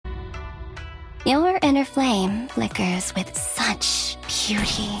Your inner flame flickers with such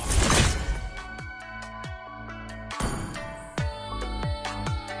beauty.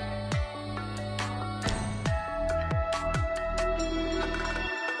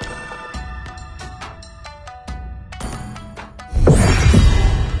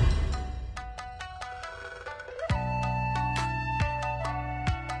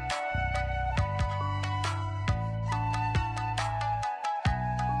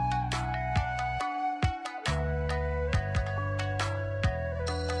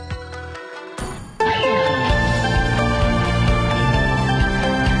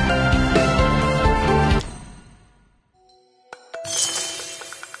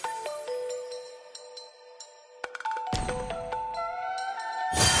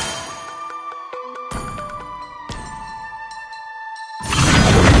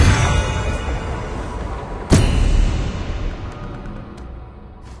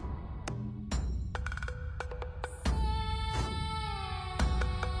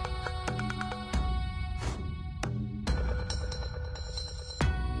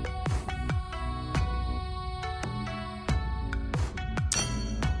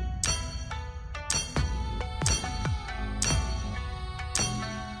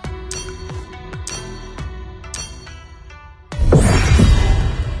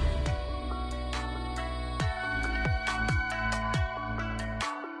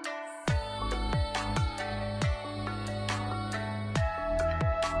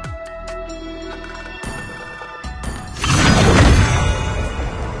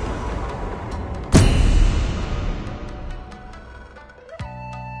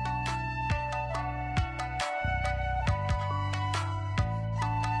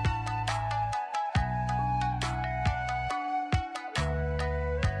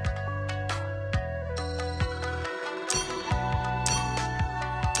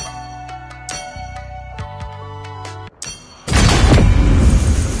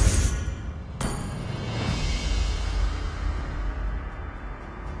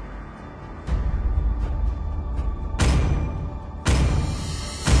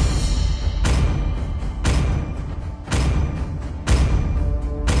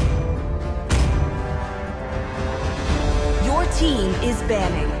 Team is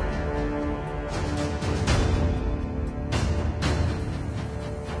banning.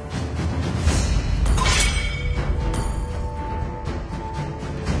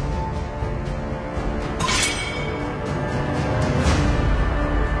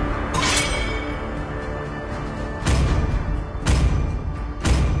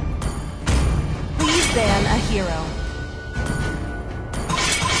 Please ban a hero.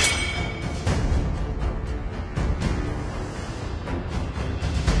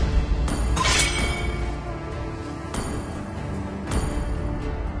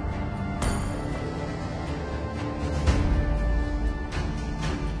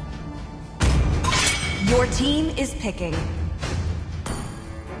 Your team is picking.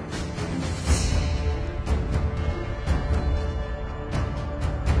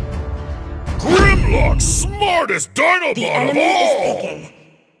 Grimlock's smartest Dinobot The of enemy all! is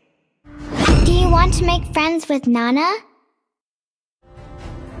picking. Do you want to make friends with Nana?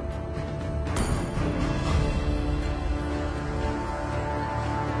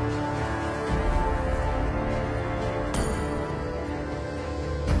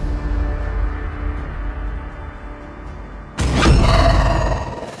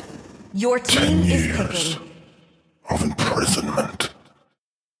 Your team is picking. Of imprisonment.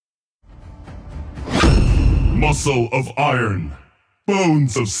 Muscle of iron,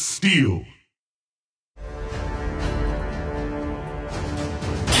 bones of steel.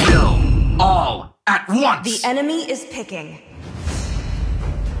 Kill all at once! The enemy is picking.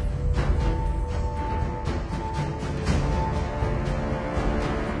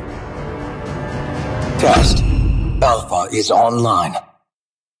 Test. Alpha is online.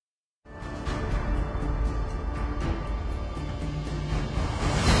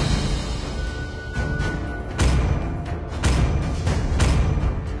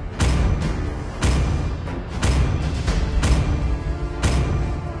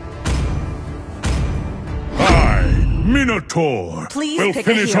 Minotaur Please will pick a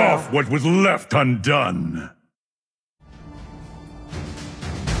finish hero. off what was left undone.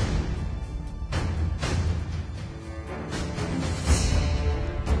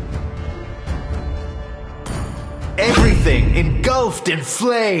 Everything engulfed in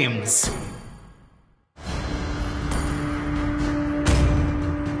flames!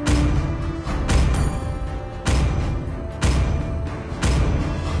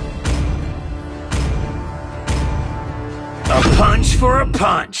 A punch for a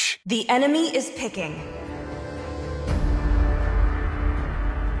punch! The enemy is picking.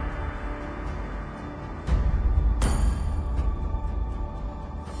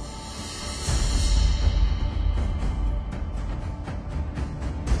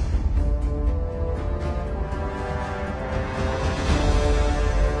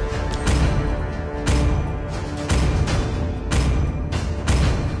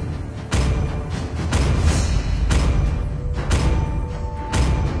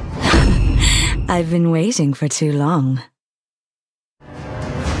 I've been waiting for too long.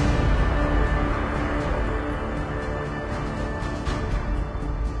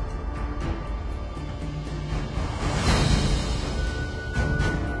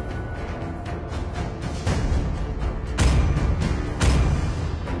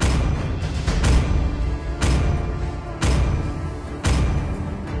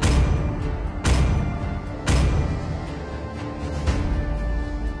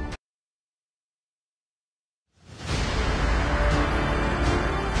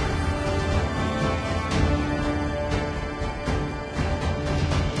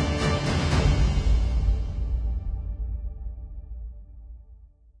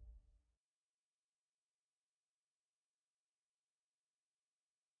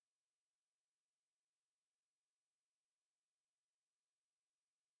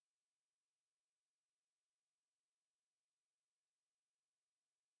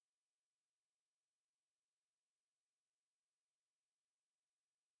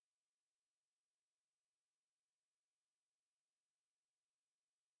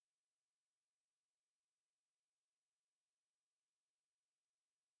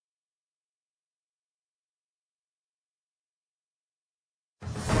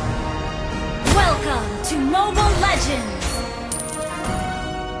 Welcome to Mobile Legends!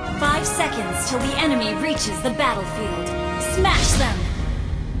 5 seconds till the enemy reaches the battlefield. Smash them!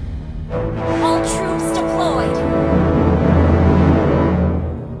 All troops deployed!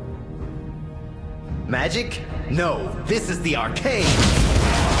 Magic? No, this is the arcade!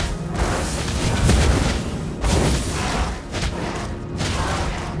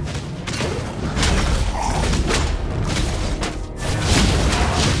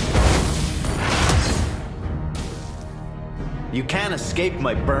 You can't escape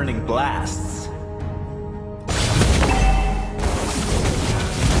my burning blasts.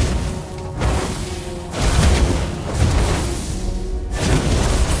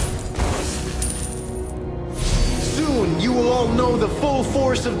 Soon you will all know the full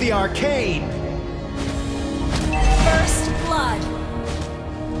force of the arcade. First blood.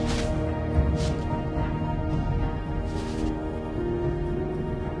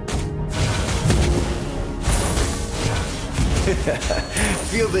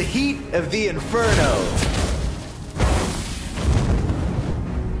 Feel the heat of the inferno.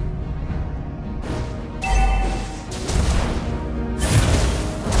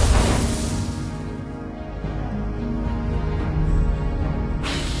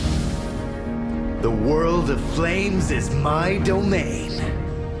 The world of flames is my domain.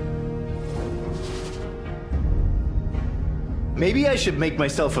 Maybe I should make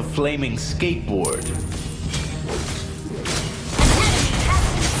myself a flaming skateboard.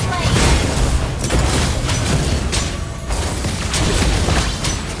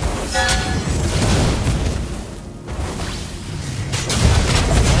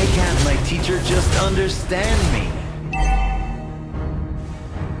 Teacher just understand me.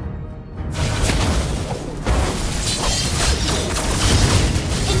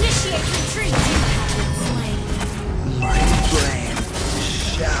 Initiate retreat. My flame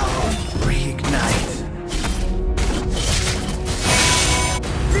shall reignite.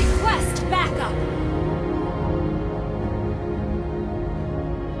 Request backup.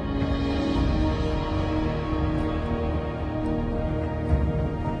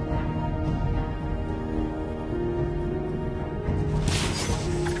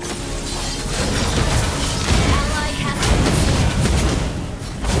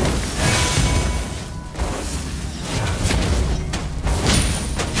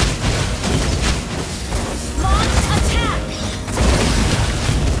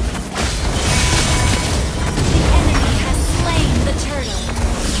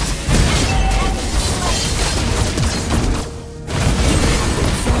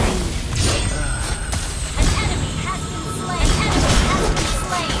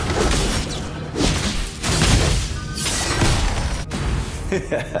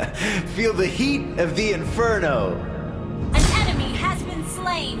 Feel the heat of the inferno. An enemy has been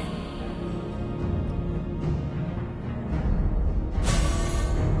slain.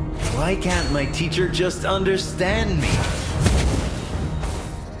 Why can't my teacher just understand me?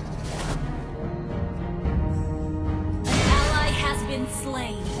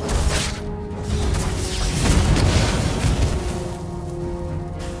 slain.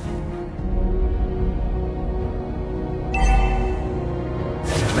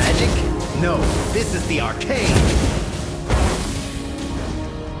 Magic? No, this is the arcade!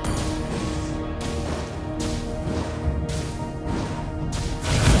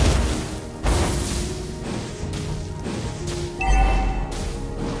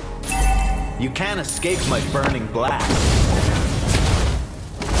 You can't escape my burning blast.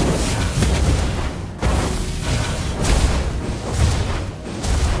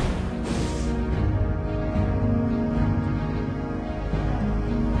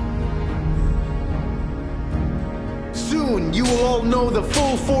 Soon you will all know the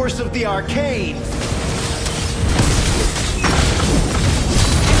full force of the arcade.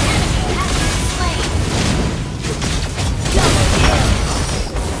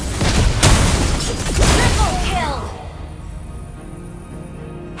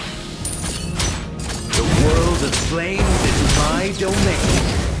 Flames is my domain.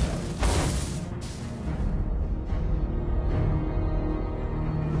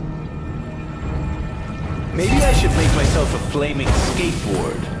 Maybe I should make myself a flaming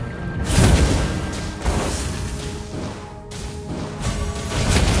skateboard.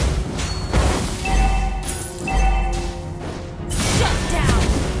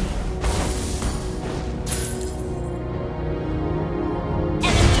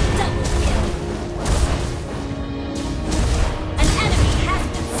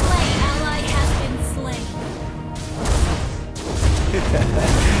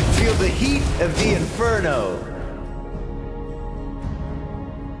 Feel the heat of the inferno.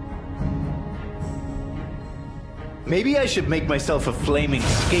 Maybe I should make myself a flaming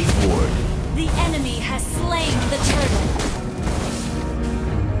skateboard. The enemy has slain the turtle.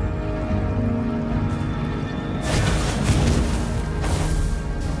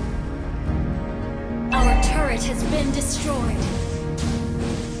 Our turret has been destroyed.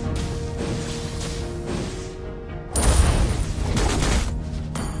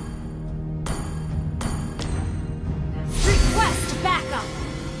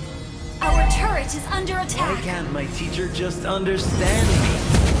 Is under attack. Why can't my teacher just understand me?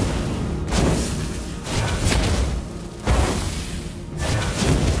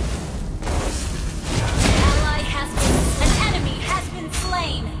 An enemy has been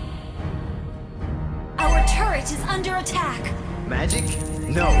slain. Our turret is under attack. Magic?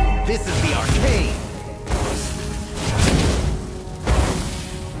 No, this is the arcade.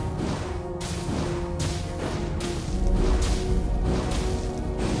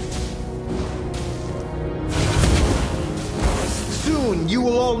 You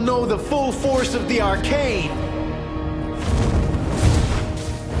will all know the full force of the arcade!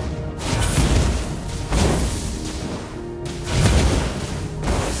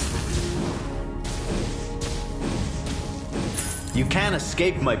 You can't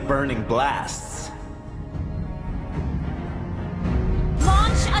escape my burning blasts.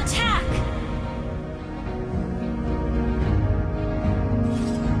 Launch attack!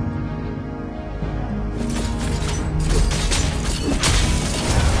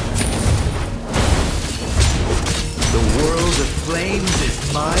 Flames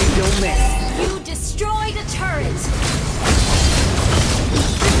is my domain. You destroyed a turret.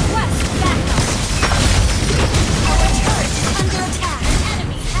 Request backup. Our turret is under attack. An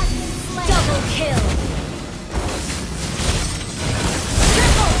enemy has been slain. Double kill.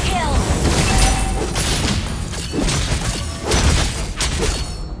 Triple kill.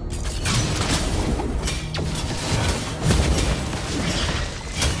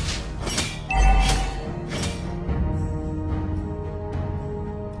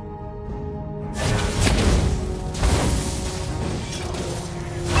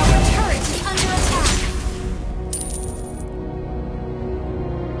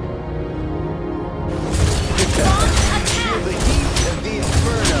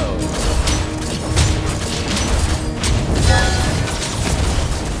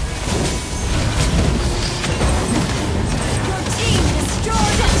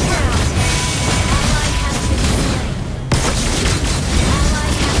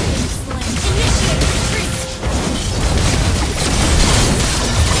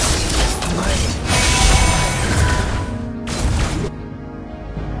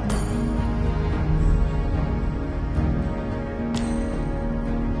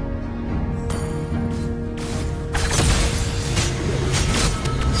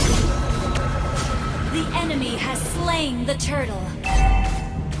 The turtle.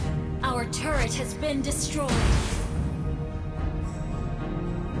 Our turret has been destroyed.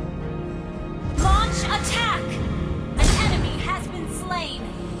 Launch attack! An enemy has been slain.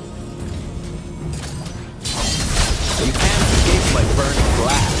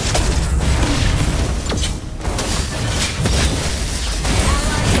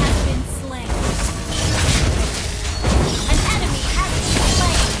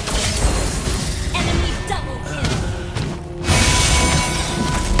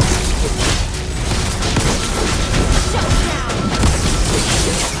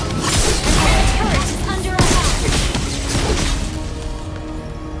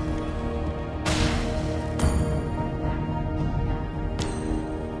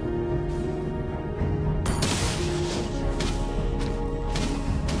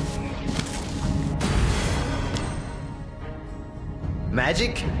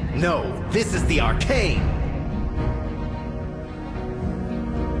 Magic? No, this is the arcane.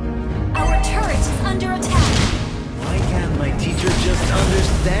 Our turret is under attack. Why can't my teacher just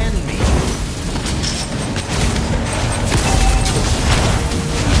understand me?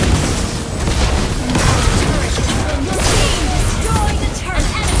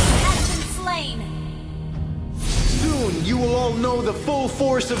 Soon you will all know the full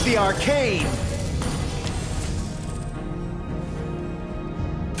force of the arcane.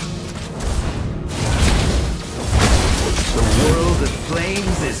 The world of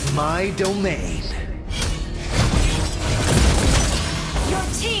flames is my domain. Your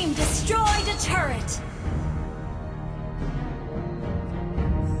team destroyed a turret.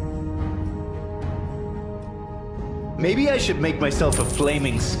 Maybe I should make myself a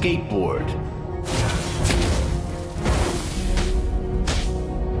flaming skateboard.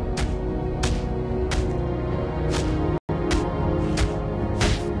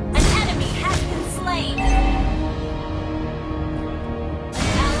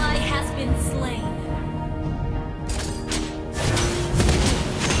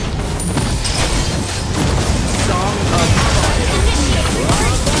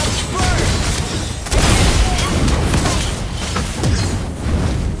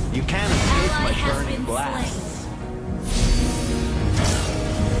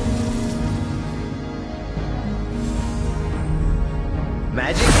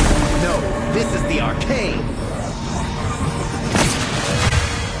 Magic? No, this is the arcane!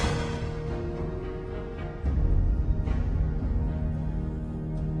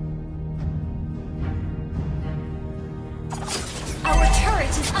 Our turret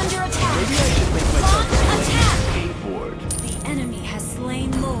is under attack! Maybe I should make myself a skateboard. The enemy has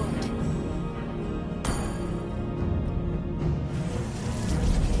slain Lord.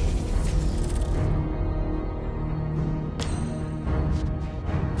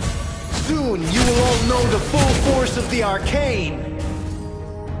 Soon you will all know the full force of the arcane!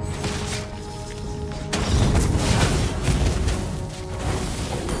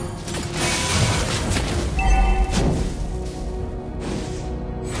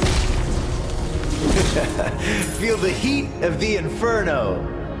 Feel the heat of the inferno!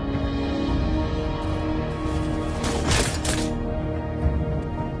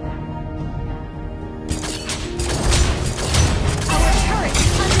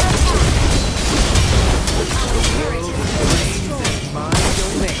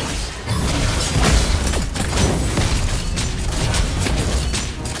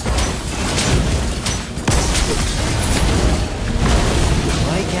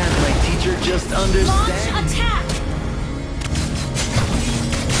 Just understand. Launch attack!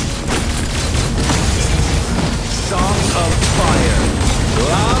 Song of fire.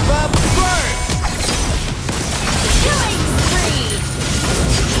 Lava burn! Killing spree!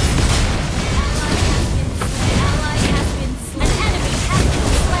 Ally has been slain. An enemy has been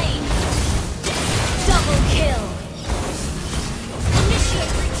slain. Double kill.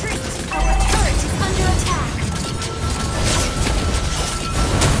 Initiate retreat. Our turret is under attack.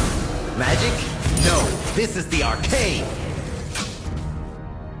 Magic? No, this is the arcane!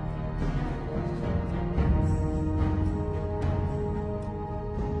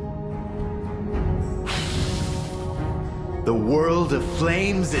 The world of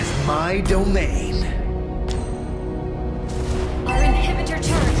flames is my domain. Our inhibitor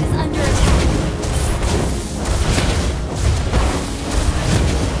turret is under attack.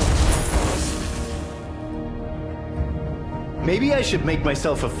 Maybe I should make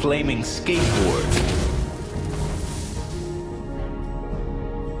myself a flaming skateboard.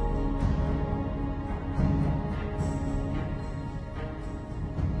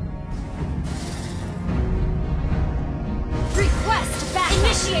 Request back.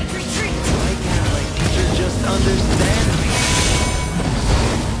 Initiate retreat. Why can't my teacher just understand me?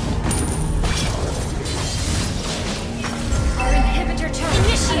 Our inhibitor turret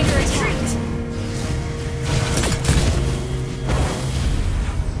initiate retreat.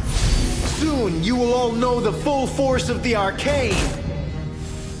 Soon you will all know the full force of the arcane!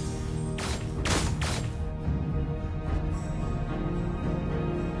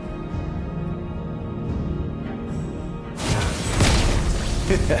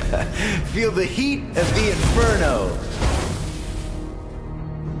 Feel the heat of the inferno!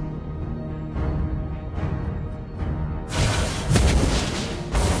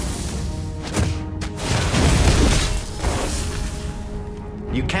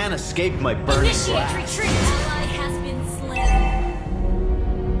 You can't escape my burning Initiate blast. retreat. Ally has been slain.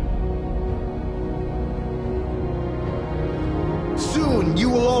 Soon you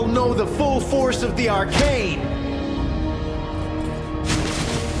will all know the full force of the arcane!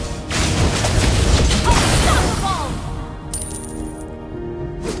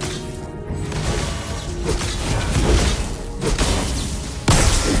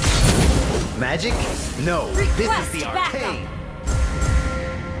 Magic? No, this is Request the backup. arcade.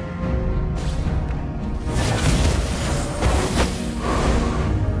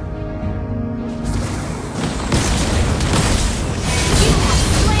 You have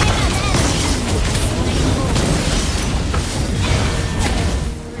slain an enemy.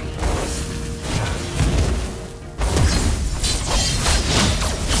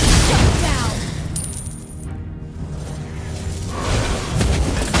 Shut down.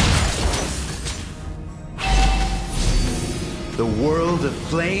 The world of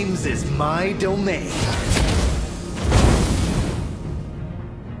flames is my domain.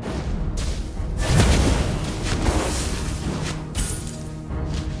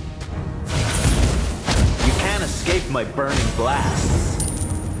 You can't escape my burning blasts.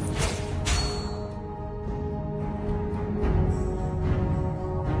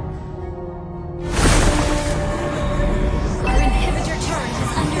 Our inhibitor turret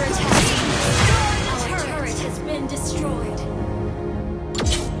is under attack. Our turret has been destroyed.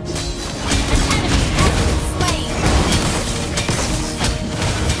 An enemy has been slain.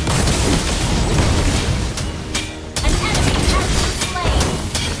 An enemy has been slain.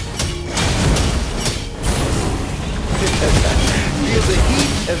 Feel the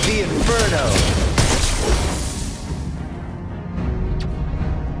heat of the inferno.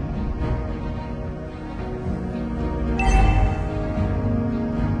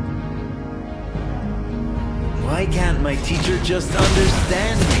 Why can't my teacher just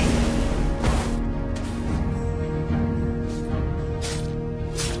understand me?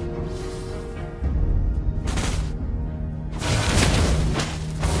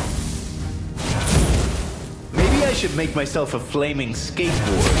 Maybe I should make myself a flaming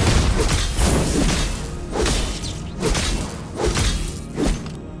skateboard.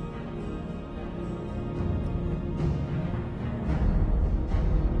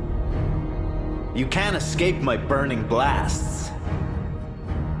 You can't escape my burning blasts.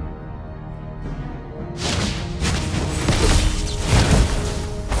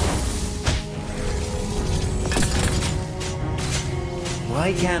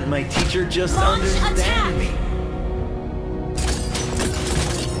 Why can't my teacher just Launch understand attack! me?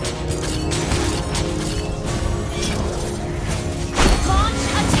 Launch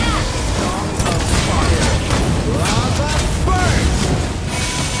attack! Lava burst!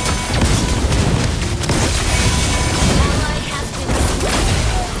 Ally has been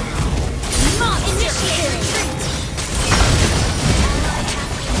Not initiated!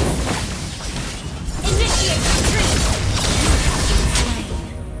 Initiate retreat!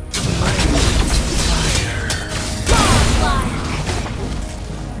 Godlike!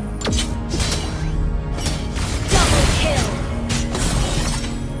 Double kill!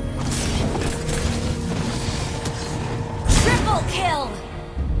 Triple kill!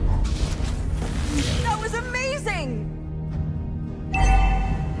 That was amazing!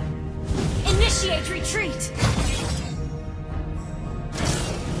 Initiate retreat!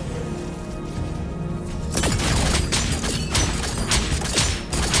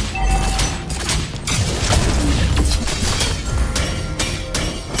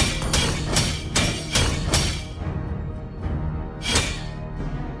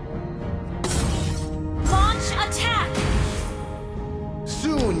 Launch attack!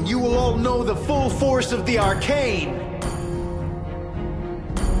 Soon you will all know the full force of the arcane.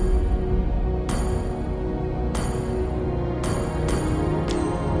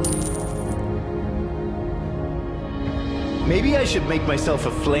 Maybe I should make myself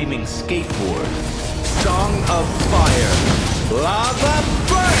a flaming skateboard. Song of fire. Lava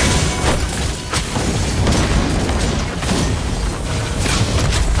burst!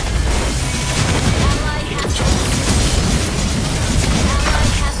 Ally has been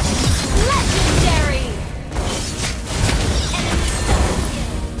legendary! Enemy double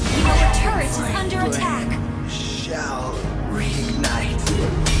kill! Our turret is under attack! Shall reignite.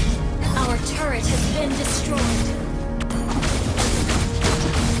 Our turret has been destroyed!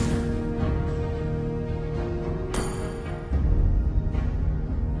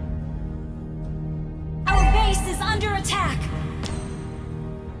 Our base is under attack!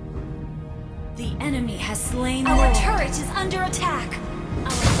 The enemy has slain Our turret is under attack!